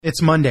It's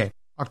Monday,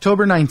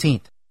 October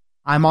 19th.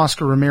 I'm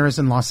Oscar Ramirez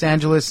in Los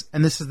Angeles,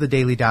 and this is the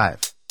Daily Dive.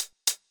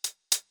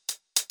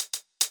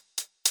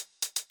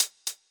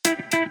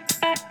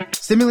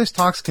 Stimulus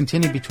talks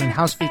continue between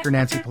House Speaker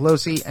Nancy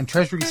Pelosi and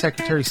Treasury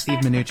Secretary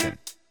Steve Mnuchin,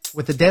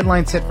 with the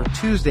deadline set for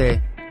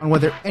Tuesday on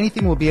whether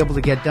anything will be able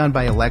to get done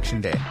by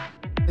Election Day.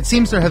 It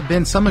seems there have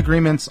been some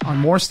agreements on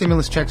more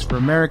stimulus checks for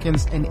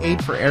Americans and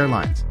aid for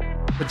airlines,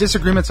 but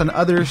disagreements on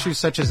other issues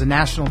such as a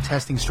national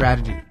testing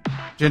strategy.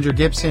 Ginger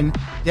Gibson,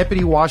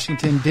 Deputy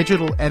Washington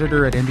Digital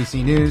Editor at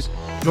NBC News,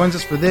 joins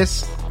us for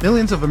this,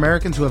 millions of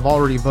Americans who have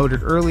already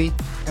voted early,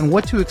 and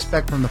what to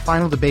expect from the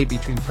final debate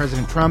between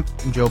President Trump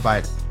and Joe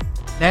Biden.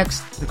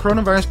 Next, the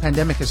coronavirus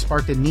pandemic has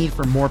sparked a need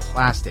for more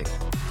plastic.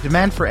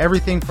 Demand for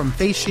everything from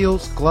face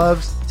shields,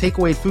 gloves,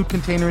 takeaway food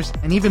containers,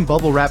 and even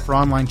bubble wrap for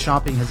online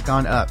shopping has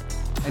gone up.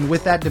 And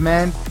with that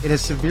demand, it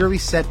has severely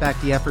set back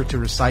the effort to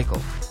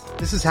recycle.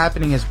 This is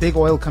happening as big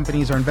oil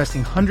companies are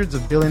investing hundreds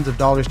of billions of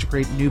dollars to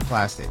create new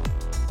plastic.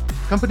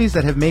 Companies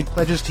that have made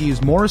pledges to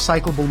use more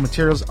recyclable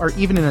materials are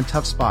even in a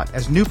tough spot,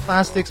 as new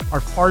plastics are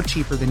far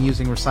cheaper than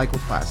using recycled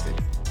plastic.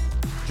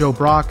 Joe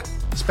Brock,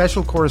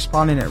 special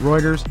correspondent at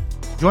Reuters,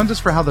 joins us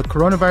for how the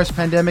coronavirus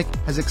pandemic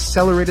has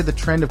accelerated the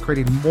trend of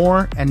creating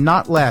more and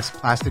not less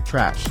plastic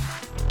trash.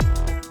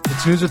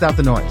 It's news without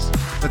the noise.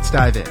 Let's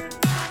dive in.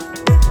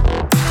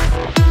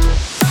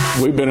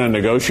 We've been in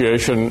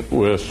negotiation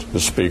with the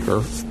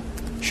Speaker.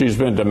 She's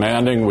been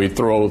demanding we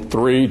throw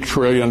 $3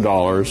 trillion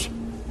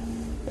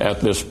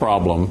at this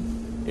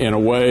problem in a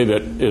way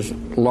that is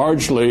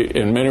largely,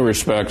 in many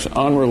respects,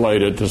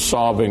 unrelated to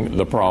solving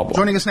the problem.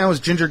 Joining us now is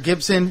Ginger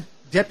Gibson,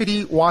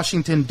 Deputy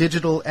Washington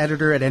Digital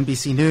Editor at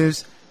NBC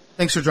News.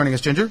 Thanks for joining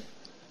us, Ginger.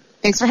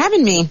 Thanks for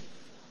having me.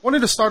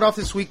 Wanted to start off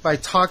this week by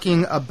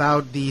talking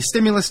about the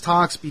stimulus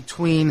talks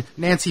between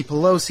Nancy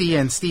Pelosi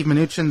and Steve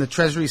Mnuchin, the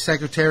Treasury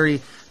Secretary.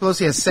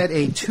 Pelosi has set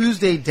a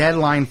Tuesday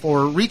deadline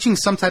for reaching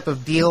some type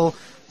of deal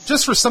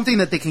just for something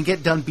that they can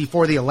get done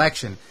before the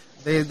election.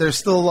 They're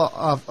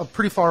still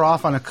pretty far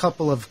off on a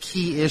couple of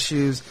key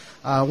issues.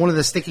 One of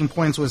the sticking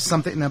points was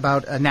something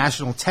about a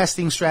national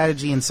testing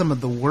strategy and some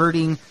of the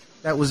wording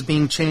that was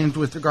being changed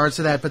with regards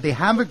to that. But they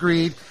have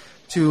agreed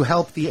to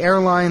help the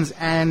airlines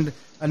and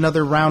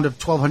another round of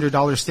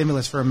 $1,200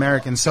 stimulus for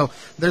Americans. So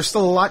there's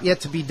still a lot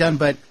yet to be done,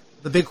 but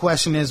the big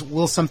question is,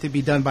 will something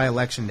be done by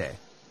Election Day?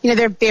 You know,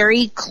 they're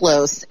very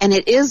close, and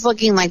it is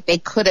looking like they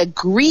could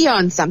agree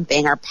on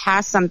something or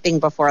pass something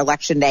before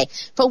Election Day.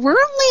 But we're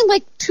only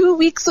like 2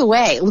 weeks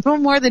away, a little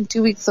more than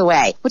 2 weeks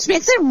away, which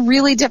makes it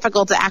really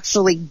difficult to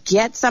actually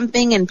get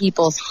something in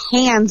people's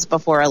hands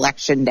before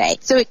Election Day.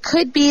 So it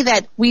could be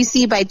that we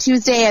see by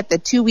Tuesday at the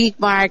 2-week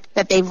mark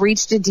that they've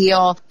reached a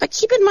deal. But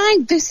keep in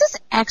mind, this is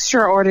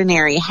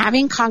extraordinary.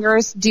 Having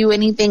Congress do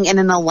anything in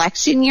an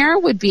election year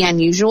would be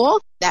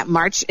unusual. That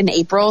March and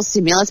April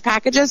stimulus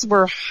packages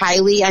were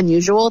highly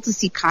unusual to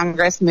see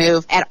Congress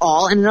move at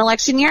all in an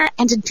election year,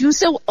 and to do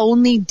so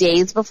only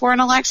days before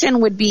an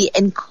election would be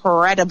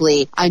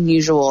incredibly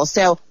unusual.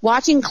 So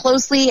watching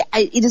closely,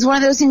 it is one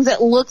of those things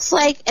that looks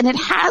like, and it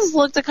has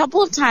looked a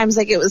couple of times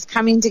like it was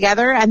coming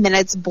together and then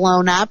it's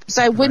blown up.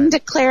 So I wouldn't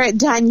declare it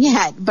done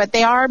yet, but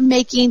they are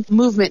making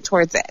movement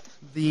towards it.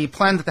 The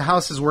plan that the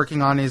House is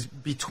working on is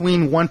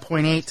between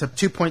 $1.8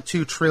 to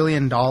 $2.2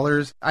 trillion.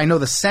 I know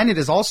the Senate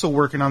is also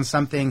working on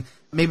something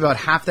maybe about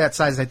half that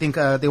size. I think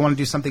they want to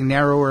do something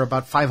narrower,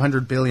 about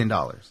 $500 billion.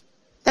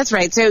 That's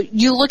right. So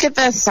you look at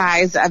the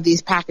size of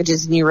these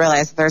packages and you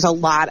realize there's a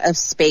lot of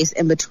space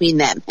in between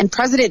them. And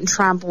President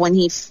Trump, when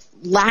he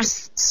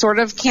last sort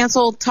of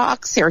canceled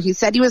talks, or he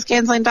said he was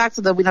canceling talks,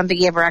 although we don't think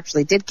he ever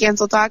actually did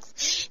cancel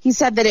talks. He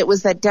said that it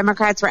was that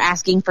Democrats were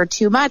asking for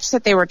too much,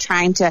 that they were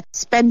trying to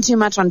spend too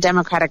much on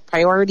Democratic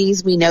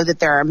priorities. We know that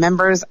there are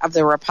members of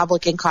the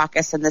Republican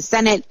caucus in the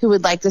Senate who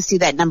would like to see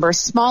that number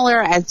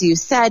smaller, as you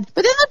said.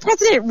 But then the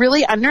president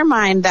really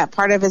undermined that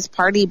part of his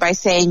party by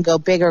saying go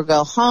big or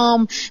go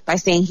home, by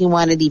saying he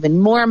wanted even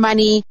more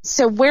money.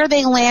 So where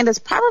they land is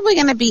probably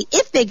going to be,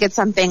 if they get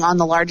something on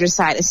the larger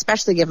side,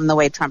 especially given the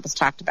way Trump has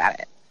talked about it.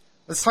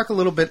 Let's talk a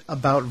little bit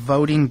about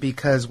voting,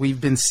 because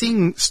we've been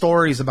seeing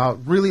stories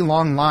about really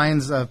long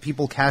lines of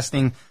people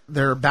casting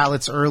their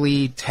ballots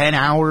early, 10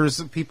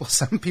 hours.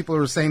 Some people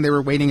are saying they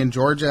were waiting in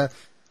Georgia.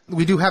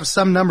 We do have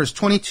some numbers.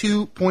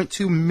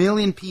 22.2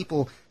 million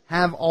people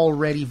have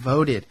already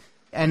voted.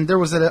 And there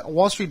was a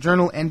Wall Street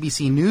Journal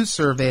NBC News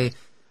survey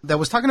that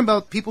was talking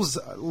about people's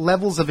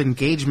levels of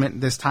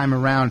engagement this time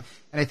around.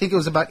 And I think it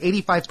was about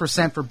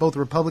 85% for both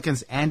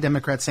Republicans and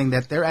Democrats saying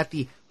that they're at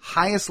the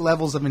highest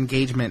levels of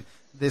engagement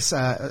this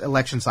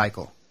election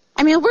cycle.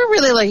 I mean, we're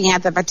really looking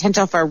at the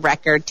potential for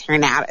record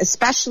turnout,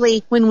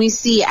 especially when we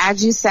see,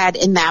 as you said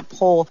in that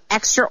poll,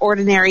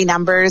 extraordinary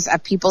numbers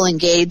of people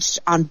engaged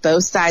on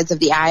both sides of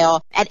the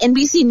aisle. At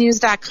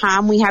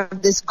NBCnews.com, we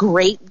have this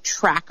great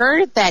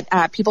tracker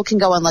that people can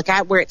go and look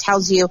at, where it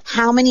tells you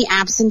how many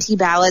absentee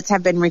ballots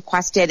have been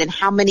requested and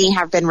how many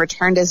have been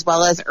returned, as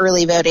well as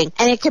early voting.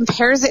 And it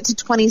compares it to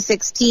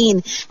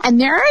 2016.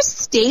 And there are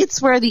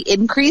states where the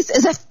increase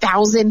is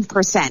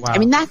 1,000%. Wow. I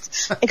mean,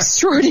 that's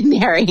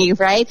extraordinary,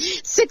 right?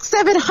 6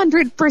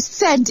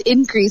 700%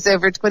 increase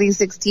over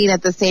 2016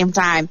 at the same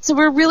time. So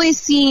we're really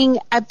seeing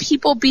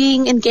people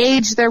being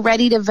engaged. They're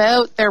ready to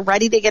vote. They're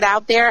ready to get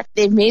out there.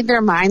 They've made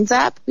their minds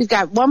up. We've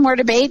got one more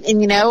debate,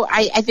 and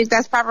I think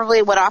that's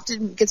probably what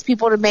often gets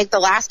people to make the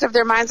last of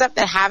their minds up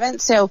that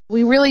haven't. So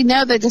we really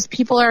know that just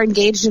people are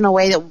engaged in a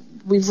way that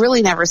we've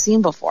really never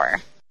seen before.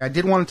 I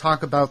did want to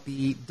talk about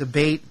the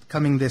debate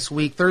coming this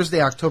week,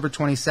 Thursday, October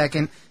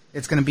 22nd.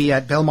 It's going to be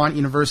at Belmont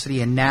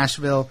University in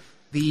Nashville.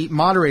 The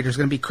moderator is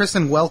going to be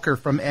Kristen Welker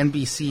from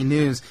NBC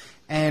News.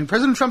 And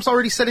President Trump's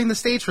already setting the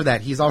stage for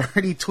that. He's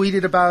already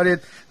tweeted about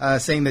it,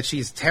 saying that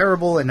she's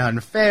terrible and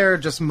unfair,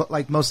 just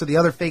like most of the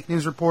other fake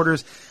news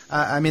reporters.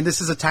 This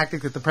is a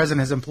tactic that the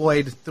president has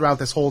employed throughout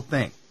this whole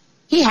thing.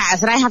 He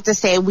has, and I have to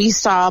say, we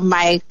saw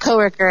my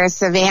coworker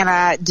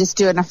Savannah just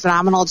doing a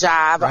phenomenal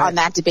job on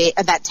that debate,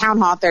 that town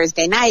hall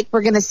Thursday night.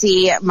 We're going to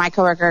see my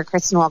coworker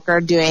Kristen Walker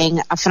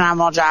doing a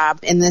phenomenal job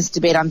in this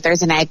debate on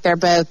Thursday night. They're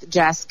both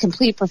just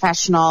complete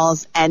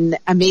professionals and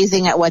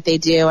amazing at what they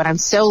do, and I'm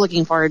so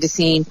looking forward to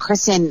seeing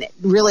Kristen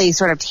really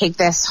sort of take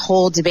this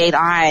whole debate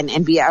on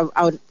and be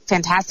a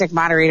fantastic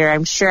moderator,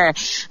 I'm sure.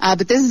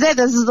 But this is it.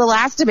 This is the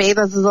last debate.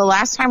 This is the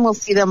last time we'll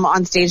see them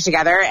on stage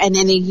together. And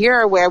in a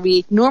year where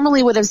we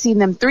normally would have seen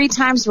them 3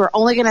 times, we're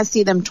only going to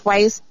see them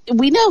twice.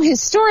 We know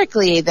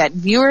historically that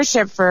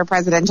viewership for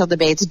presidential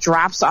debates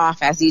drops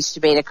off as each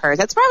debate occurs.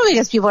 That's probably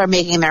because people are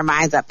making their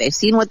minds up. They've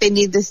seen what they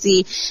need to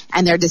see,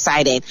 and they're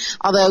deciding.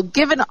 Although,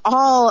 given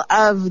all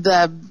of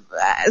the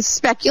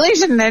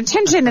speculation and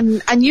attention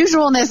and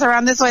unusualness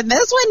around this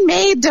one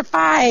may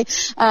defy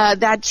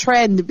that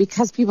trend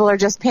because people are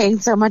just paying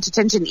so much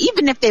attention,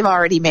 even if they've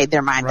already made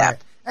their mind up.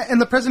 And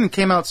the president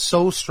came out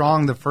so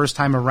strong the first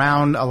time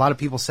around. A lot of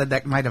people said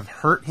that might have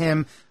hurt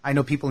him. I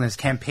know people in his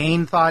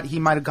campaign thought he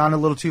might have gone a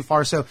little too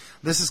far. So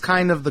this is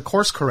kind of the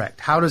course correct.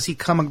 How does he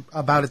come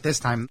about it this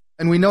time?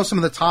 And we know some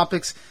of the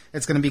topics.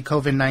 It's going to be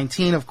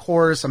COVID-19, of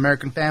course,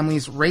 American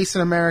families, race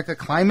in America,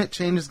 climate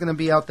change is going to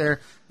be out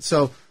there.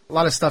 So a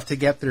lot of stuff to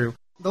get through.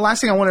 The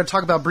last thing I wanted to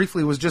talk about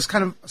briefly was just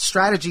kind of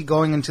strategy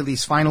going into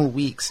these final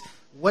weeks.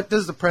 What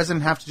does the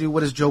president have to do?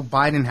 What does Joe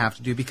Biden have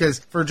to do? Because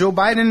for Joe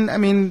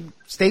Biden,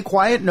 stay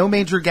quiet, no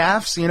major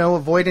gaffes,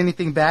 avoid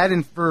anything bad.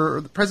 And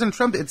for President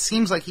Trump, it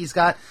seems like he's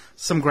got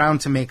some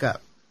ground to make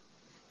up.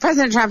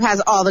 President Trump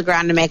has all the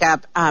ground to make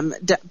up.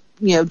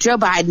 Joe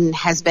Biden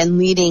has been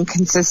leading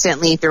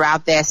consistently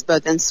throughout this,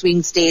 both in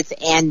swing states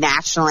and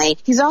nationally.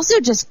 He's also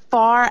just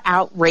far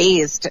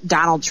outraised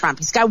Donald Trump.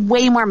 He's got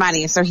way more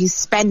money, so he's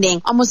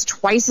spending almost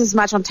twice as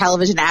much on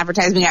television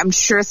advertising. I'm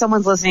sure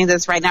someone's listening to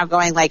this right now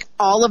going, like,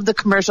 all of the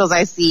commercials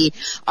I see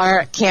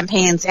are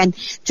campaigns, and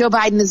Joe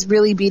Biden is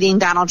really beating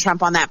Donald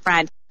Trump on that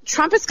front.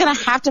 Trump is going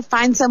to have to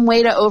find some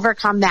way to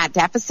overcome that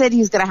deficit.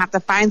 He's going to have to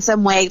find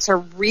some way to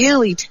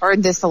really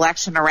turn this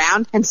election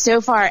around. And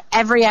so far,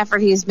 every effort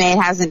he's made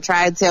hasn't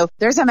tried. So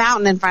there's a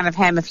mountain in front of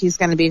him if he's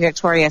going to be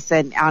victorious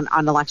on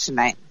election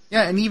night.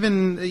 Yeah, and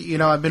even,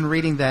 I've been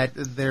reading that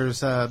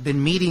there's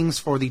been meetings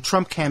for the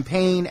Trump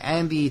campaign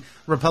and the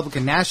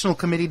Republican National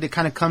Committee to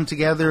kind of come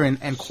together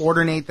and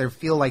coordinate. They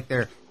feel like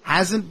there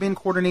hasn't been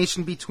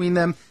coordination between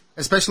them,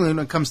 especially when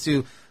it comes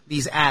to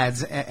these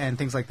ads and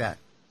things like that.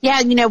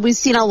 Yeah, we've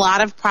seen a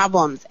lot of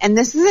problems. And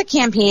this is a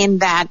campaign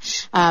that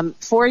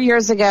 4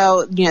 years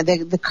ago,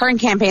 the current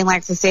campaign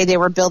likes to say they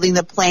were building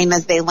the plane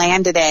as they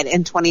landed it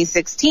in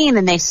 2016.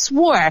 And they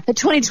swore that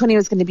 2020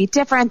 was going to be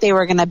different. They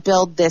were going to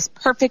build this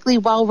perfectly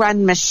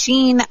well-run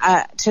machine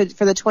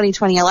for the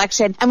 2020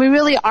 election. And we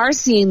really are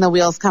seeing the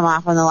wheels come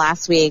off in the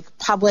last week.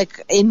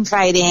 Public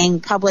infighting,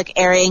 public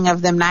airing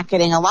of them not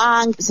getting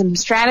along, some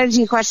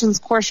strategy questions,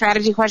 core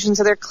strategy questions.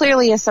 So there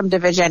clearly is some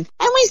division.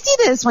 And we see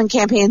this when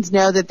campaigns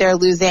know that they're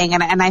losing.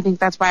 And I think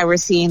that's why we're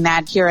seeing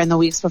that here in the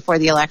weeks before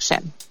the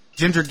election.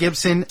 Ginger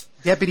Gibson,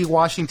 Deputy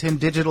Washington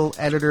Digital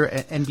Editor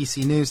at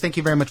NBC News. Thank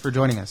you very much for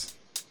joining us.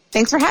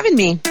 Thanks for having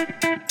me.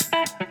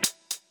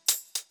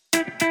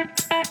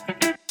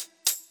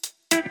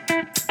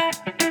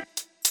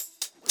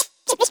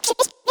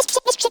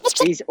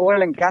 These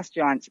oil and gas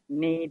giants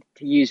need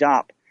to use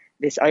up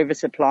this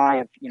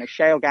oversupply of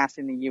shale gas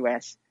in the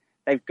US.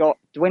 They've got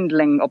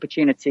dwindling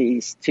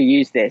opportunities to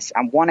use this.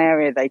 And one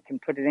area they can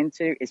put it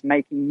into is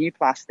making new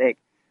plastic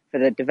for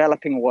the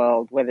developing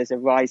world where there's a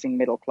rising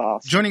middle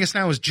class. Joining us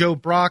now is Joe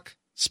Brock,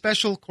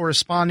 special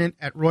correspondent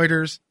at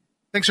Reuters.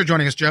 Thanks for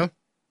joining us, Joe.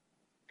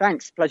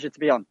 Thanks. Pleasure to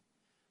be on.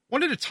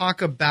 Wanted to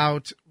talk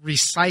about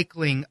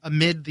recycling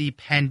amid the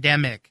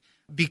pandemic.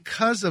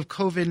 Because of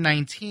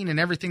COVID-19 and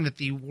everything that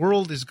the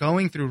world is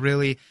going through,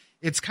 really,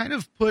 it's kind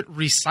of put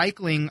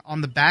recycling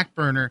on the back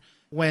burner.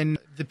 When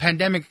the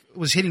pandemic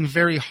was hitting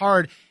very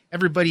hard,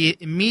 everybody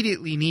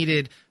immediately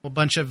needed a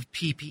bunch of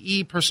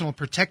PPE, personal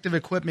protective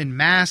equipment,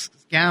 masks,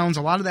 gowns.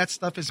 A lot of that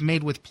stuff is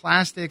made with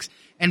plastics.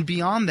 And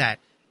beyond that,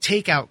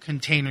 takeout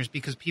containers,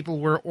 because people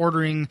were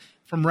ordering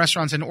from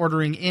restaurants and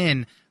ordering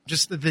in.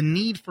 Just the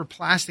need for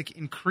plastic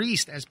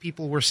increased as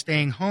people were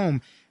staying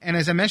home. And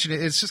as I mentioned,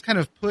 it's just kind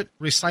of put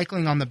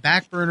recycling on the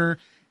back burner.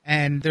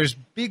 And there's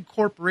big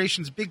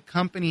corporations, big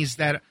companies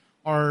that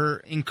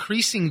are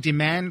increasing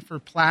demand for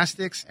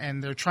plastics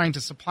and they're trying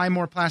to supply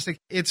more plastic.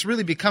 It's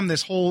really become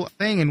this whole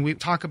thing, and we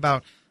talk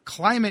about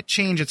climate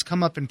change. It's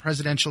come up in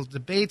presidential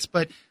debates,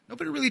 but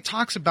nobody really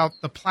talks about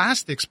the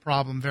plastics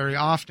problem very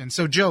often.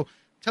 So, Joe,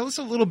 tell us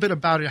a little bit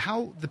about it,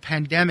 how the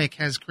pandemic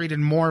has created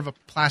more of a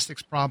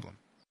plastics problem.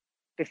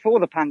 Before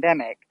the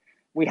pandemic,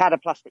 we had a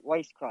plastic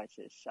waste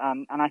crisis.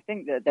 And I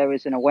think that there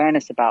is an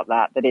awareness about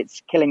that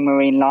it's killing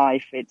marine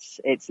life,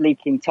 it's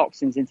leaking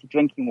toxins into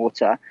drinking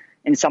water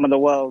in some of the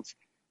world's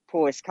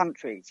poorest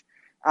countries.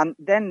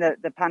 Then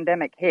the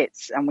pandemic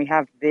hits and we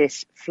have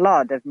this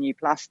flood of new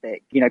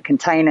plastic,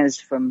 containers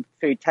from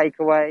food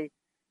takeaway,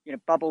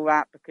 bubble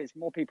wrap because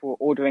more people were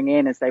ordering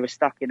in as they were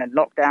stuck in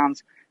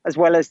lockdowns, as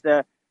well as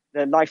the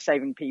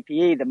life-saving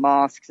PPE, the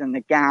masks and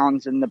the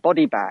gowns and the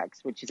body bags,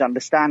 which is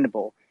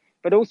understandable.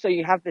 But also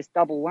you have this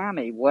double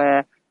whammy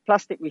where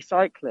plastic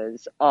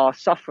recyclers are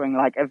suffering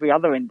like every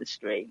other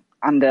industry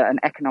under an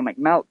economic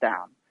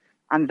meltdown,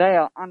 and they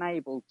are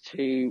unable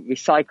to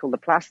recycle the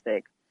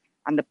plastic.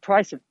 And the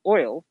price of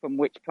oil from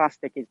which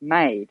plastic is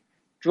made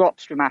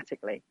drops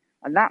dramatically.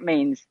 And that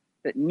means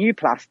that new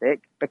plastic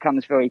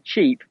becomes very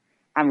cheap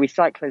and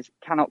recyclers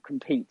cannot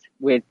compete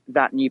with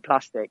that new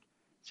plastic.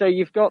 So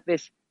you've got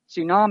this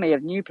tsunami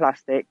of new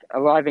plastic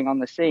arriving on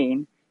the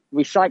scene.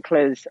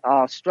 Recyclers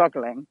are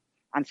struggling.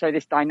 And so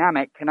this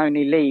dynamic can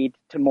only lead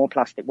to more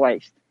plastic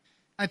waste.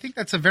 I think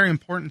that's a very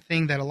important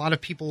thing that a lot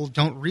of people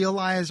don't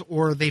realize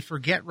or they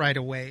forget right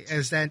away,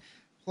 is that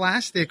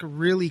plastic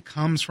really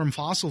comes from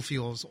fossil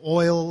fuels,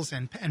 oils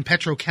and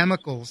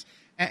petrochemicals.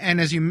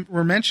 And as you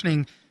were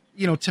mentioning,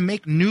 to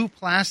make new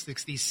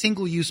plastics, these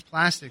single-use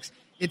plastics,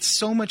 it's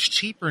so much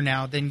cheaper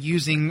now than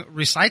using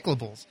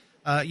recyclables.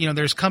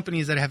 There's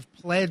companies that have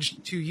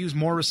pledged to use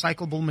more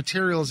recyclable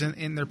materials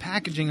in their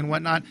packaging and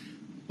whatnot,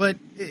 but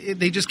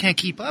they just can't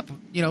keep up.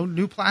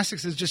 New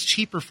plastics is just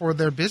cheaper for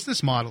their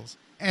business models.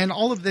 And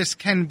all of this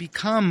can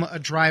become a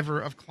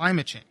driver of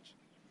climate change.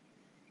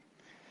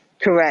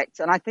 Correct.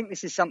 And I think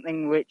this is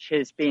something which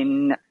has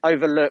been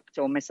overlooked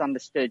or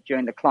misunderstood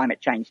during the climate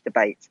change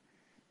debate.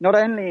 Not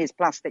only is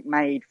plastic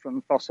made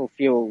from fossil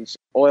fuels,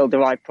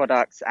 oil-derived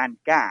products and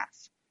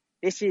gas,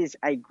 this is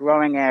a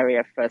growing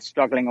area for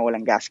struggling oil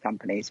and gas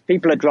companies.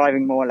 People are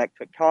driving more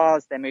electric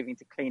cars. They're moving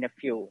to cleaner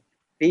fuel.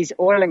 These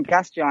oil and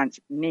gas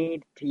giants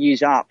need to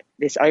use up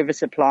this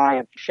oversupply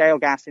of shale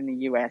gas in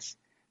the US.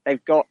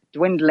 They've got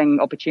dwindling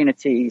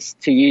opportunities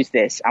to use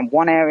this. And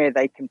one area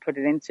they can put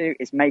it into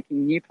is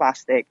making new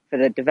plastic for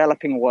the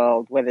developing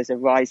world where there's a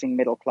rising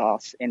middle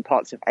class in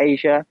parts of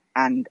Asia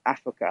and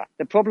Africa.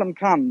 The problem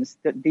comes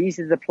that these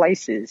are the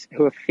places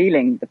who are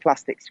feeling the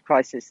plastics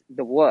crisis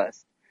the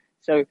worst.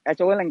 So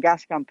as oil and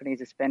gas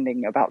companies are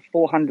spending about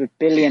 $400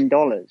 billion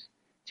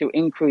to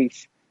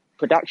increase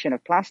production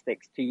of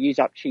plastics to use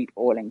up cheap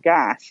oil and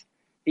gas,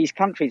 these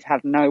countries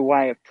have no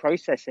way of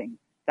processing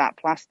that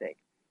plastic.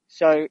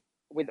 So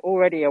with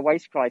already a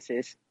waste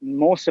crisis,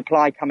 more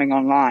supply coming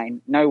online,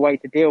 no way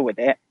to deal with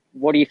it,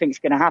 what do you think is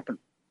going to happen?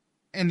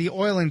 And the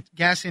oil and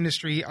gas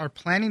industry are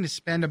planning to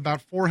spend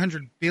about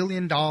 $400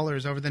 billion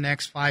over the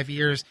next 5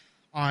 years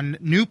on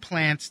new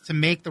plants to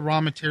make the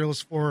raw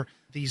materials for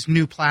these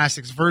new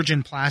plastics,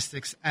 virgin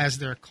plastics as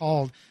they're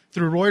called.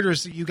 Through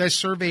Reuters, you guys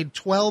surveyed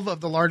 12 of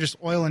the largest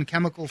oil and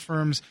chemical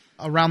firms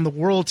around the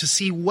world to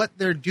see what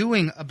they're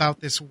doing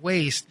about this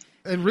waste.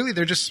 And really,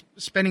 they're just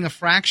spending a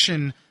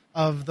fraction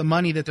of the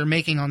money that they're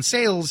making on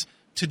sales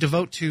to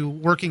devote to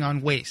working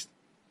on waste.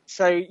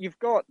 So you've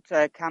got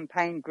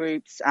campaign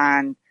groups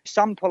and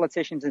some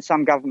politicians and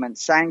some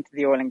governments saying to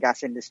the oil and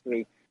gas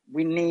industry,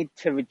 we need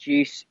to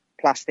reduce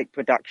plastic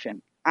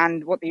production.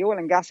 And what the oil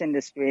and gas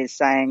industry is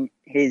saying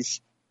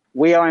is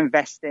we are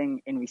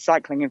investing in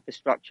recycling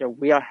infrastructure.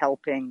 We are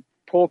helping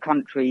poor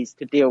countries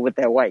to deal with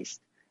their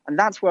waste. And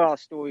that's where our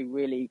story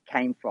really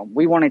came from.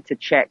 We wanted to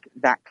check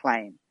that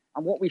claim.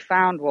 And what we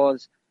found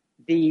was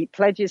the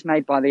pledges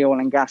made by the oil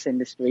and gas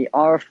industry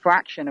are a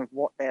fraction of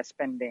what they're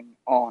spending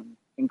on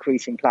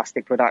increasing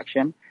plastic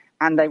production,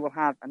 and they will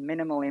have a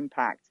minimal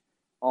impact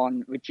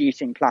on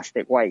reducing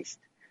plastic waste.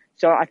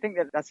 So I think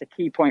that that's a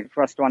key point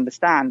for us to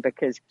understand,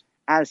 because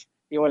as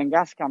the oil and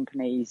gas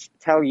companies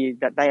tell you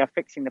that they are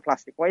fixing the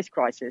plastic waste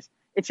crisis,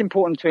 it's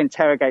important to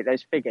interrogate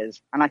those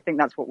figures. And I think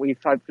that's what we've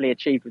hopefully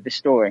achieved with this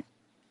story.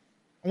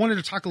 I wanted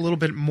to talk a little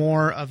bit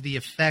more of the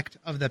effect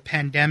of the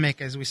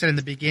pandemic. As we said in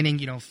the beginning,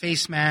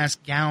 face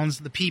masks, gowns,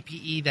 the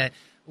PPE that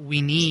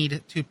we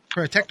need to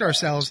protect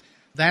ourselves.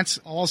 That's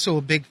also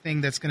a big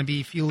thing that's going to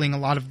be fueling a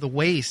lot of the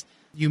waste.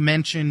 You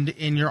mentioned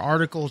in your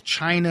article,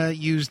 China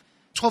used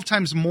 12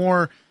 times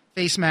more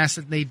face masks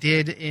than they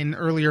did in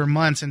earlier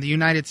months. In the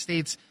United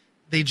States,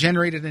 they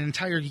generated an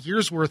entire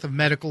year's worth of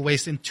medical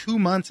waste in 2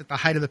 months at the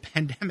height of the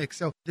pandemic.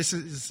 So this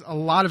is a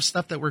lot of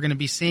stuff that we're going to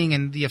be seeing,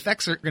 and the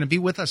effects are going to be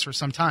with us for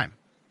some time.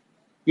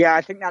 Yeah,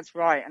 I think that's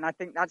right. And I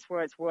think that's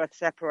where it's worth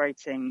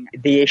separating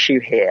the issue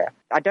here.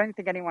 I don't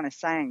think anyone is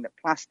saying that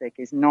plastic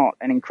is not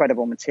an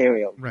incredible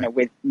material, right,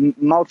 with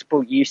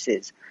multiple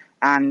uses,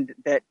 and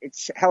that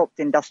it's helped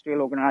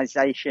industrial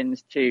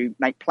organizations to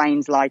make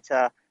planes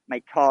lighter,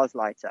 make cars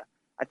lighter.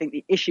 I think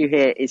the issue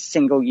here is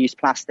single-use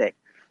plastic.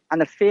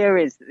 And the fear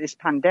is that this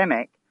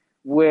pandemic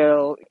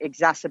will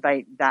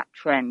exacerbate that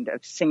trend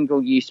of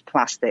single-use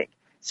plastic.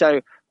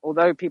 So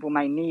although people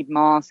may need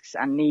masks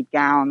and need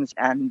gowns,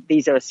 and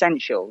these are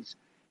essentials,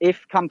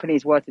 if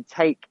companies were to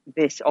take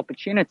this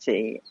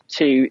opportunity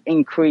to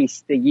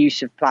increase the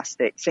use of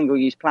plastic,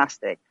 single-use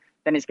plastic,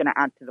 then it's going to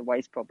add to the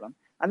waste problem.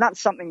 And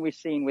that's something we've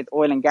seen with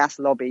oil and gas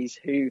lobbies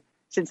who,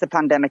 since the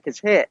pandemic has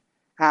hit,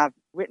 have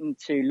written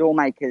to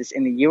lawmakers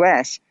in the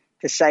US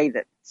to say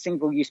that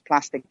single-use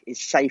plastic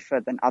is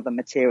safer than other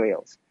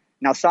materials.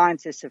 Now,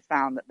 scientists have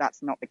found that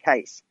that's not the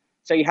case.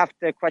 So you have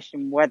to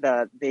question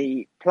whether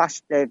the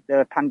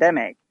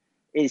pandemic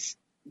is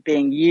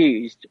being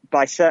used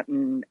by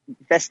certain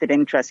vested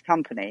interest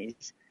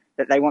companies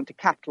that they want to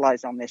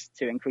capitalize on this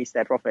to increase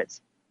their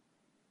profits.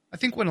 I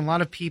think when a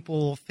lot of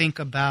people think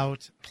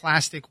about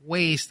plastic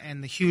waste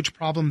and the huge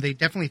problem, they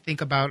definitely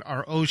think about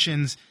our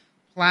oceans.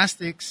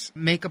 Plastics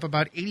make up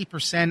about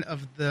 80%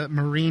 of the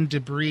marine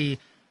debris,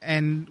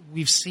 and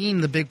we've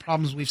seen the big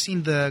problems. We've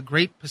seen the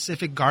Great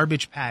Pacific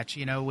Garbage Patch,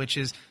 which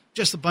is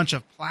just a bunch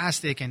of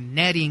plastic and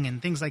netting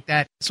and things like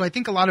that. So I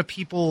think a lot of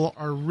people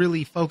are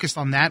really focused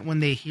on that when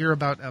they hear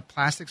about a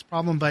plastics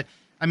problem. But,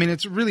 I mean,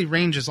 it really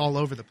ranges all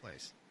over the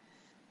place.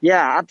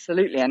 Yeah,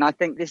 absolutely. And I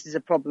think this is a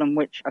problem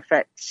which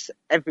affects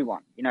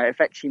everyone, it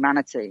affects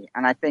humanity.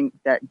 And I think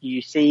that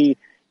you see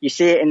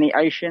it in the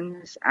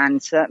oceans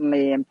and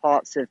certainly in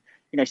parts of,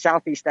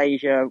 Southeast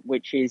Asia,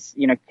 which is,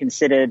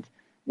 considered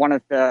one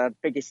of the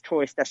biggest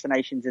tourist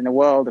destinations in the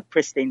world of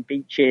pristine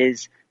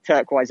beaches,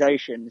 turquoise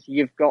oceans.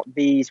 You've got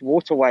these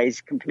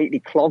waterways completely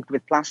clogged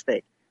with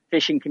plastic,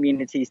 fishing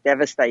communities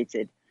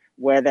devastated,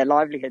 where their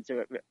livelihoods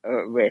are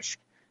at risk.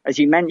 As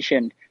you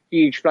mentioned,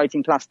 huge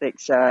floating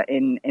plastics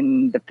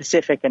in the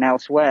Pacific and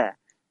elsewhere.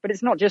 But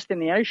it's not just in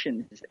the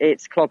oceans.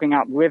 It's clogging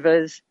up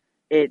rivers.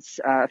 It's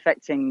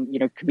affecting,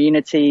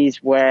 communities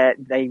where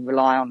they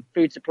rely on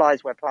food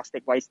supplies, where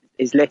plastic waste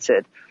is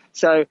littered.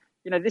 So,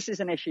 this is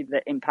an issue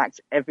that impacts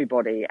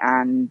everybody,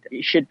 and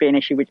it should be an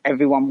issue which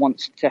everyone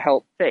wants to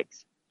help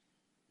fix.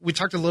 We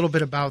talked a little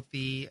bit about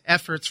the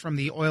efforts from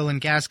the oil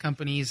and gas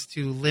companies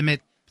to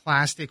limit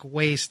plastic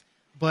waste.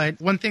 But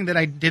one thing that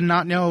I did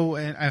not know,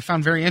 and I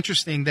found very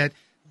interesting, that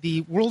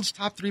the world's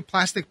top 3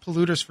 plastic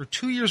polluters for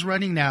 2 years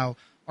running now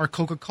are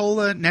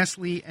Coca-Cola,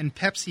 Nestle, and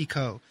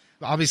PepsiCo.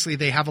 Obviously,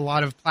 they have a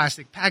lot of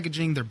plastic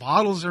packaging. Their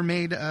bottles are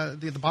made,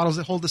 the bottles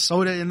that hold the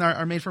soda in there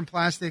are made from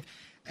plastic.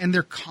 And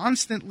they're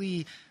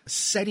constantly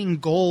setting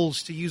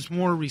goals to use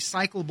more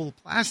recyclable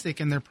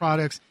plastic in their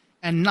products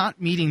and not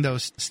meeting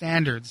those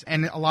standards.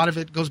 And a lot of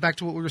it goes back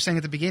to what we were saying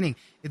at the beginning.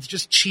 It's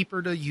just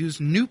cheaper to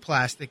use new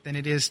plastic than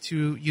it is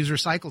to use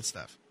recycled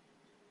stuff.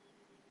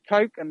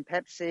 Coke and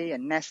Pepsi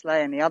and Nestle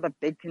and the other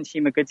big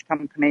consumer goods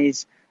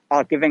companies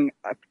are giving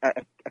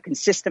a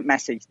consistent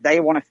message. They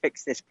want to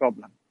fix this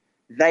problem.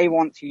 They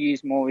want to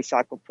use more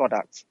recycled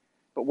products.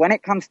 But when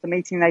it comes to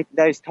meeting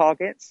those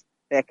targets,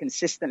 they're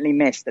consistently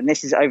missed. And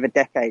this is over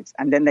decades.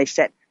 And then they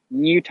set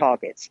new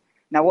targets.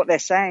 Now, what they're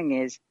saying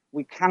is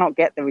we cannot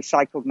get the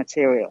recycled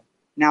material.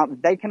 Now,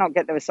 they cannot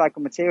get the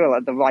recycled material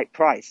at the right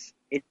price.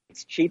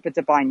 It's cheaper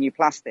to buy new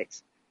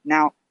plastics.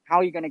 Now, how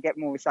are you going to get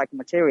more recycled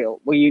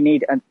material? Well, you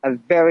need a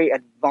very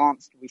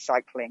advanced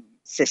recycling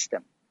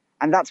system.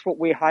 And that's what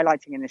we're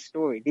highlighting in this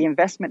story. The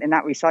investment in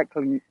that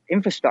recycling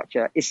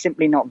infrastructure is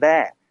simply not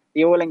there.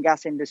 The oil and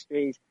gas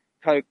industries,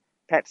 Coke,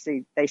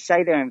 Pepsi, they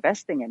say they're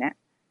investing in it,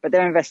 but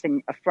they're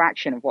investing a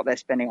fraction of what they're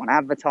spending on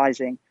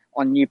advertising,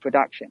 on new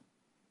production.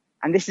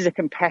 And this is a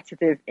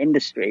competitive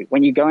industry.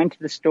 When you go into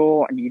the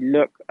store and you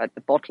look at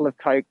the bottle of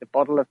Coke, the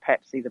bottle of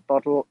Pepsi, the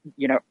bottle,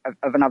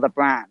 of another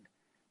brand,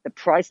 the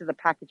price of the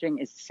packaging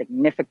is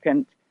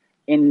significant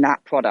in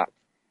that product.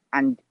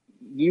 And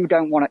you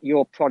don't want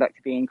your product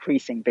to be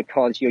increasing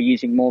because you're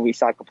using more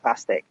recycled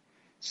plastic.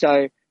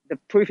 So the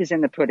proof is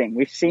in the pudding.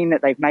 We've seen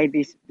that they've made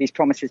these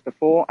promises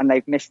before and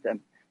they've missed them.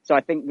 So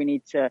I think we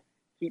need to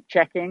keep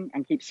checking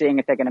and keep seeing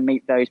if they're going to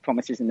meet those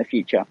promises in the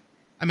future.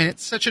 I mean,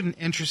 it's such an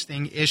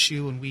interesting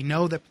issue, and we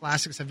know that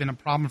plastics have been a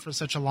problem for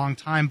such a long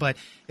time, but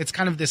it's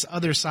kind of this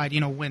other side.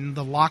 When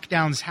the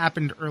lockdowns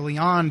happened early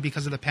on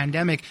because of the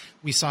pandemic,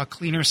 we saw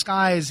cleaner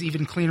skies,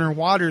 even cleaner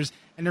waters,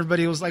 and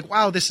everybody was like,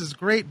 wow, this is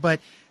great,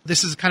 but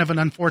this is kind of an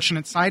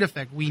unfortunate side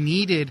effect. We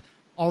needed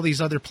all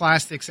these other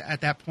plastics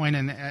at that point,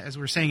 and as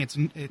we were saying,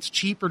 it's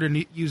cheaper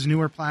to use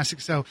newer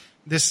plastics. So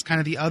this is kind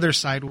of the other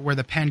side where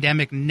the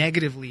pandemic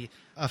negatively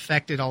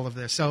affected all of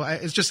this. So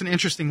it's just an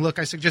interesting look.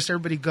 I suggest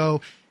everybody go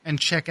and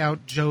check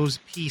out Joe's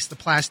piece, The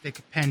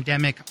Plastic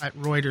Pandemic, at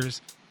Reuters.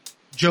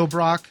 Joe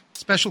Brock,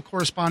 special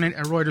correspondent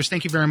at Reuters,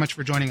 thank you very much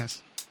for joining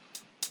us.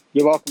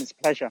 You're welcome. It's a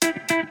pleasure.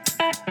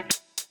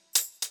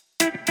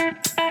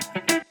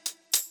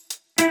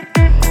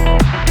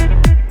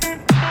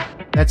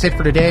 That's it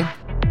for today.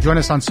 Join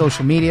us on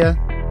social media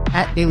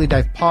at Daily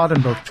Dive Pod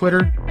on both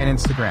Twitter and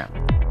Instagram.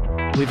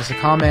 Leave us a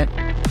comment,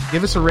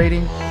 give us a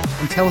rating,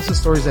 and tell us the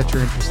stories that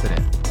you're interested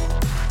in.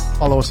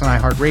 Follow us on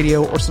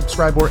iHeartRadio or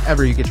subscribe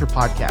wherever you get your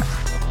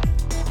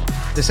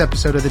podcasts. This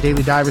episode of The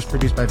Daily Dive is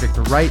produced by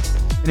Victor Wright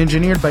and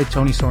engineered by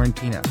Tony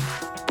Sorrentino.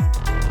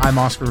 I'm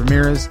Oscar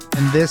Ramirez,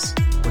 and this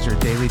was your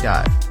Daily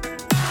Dive.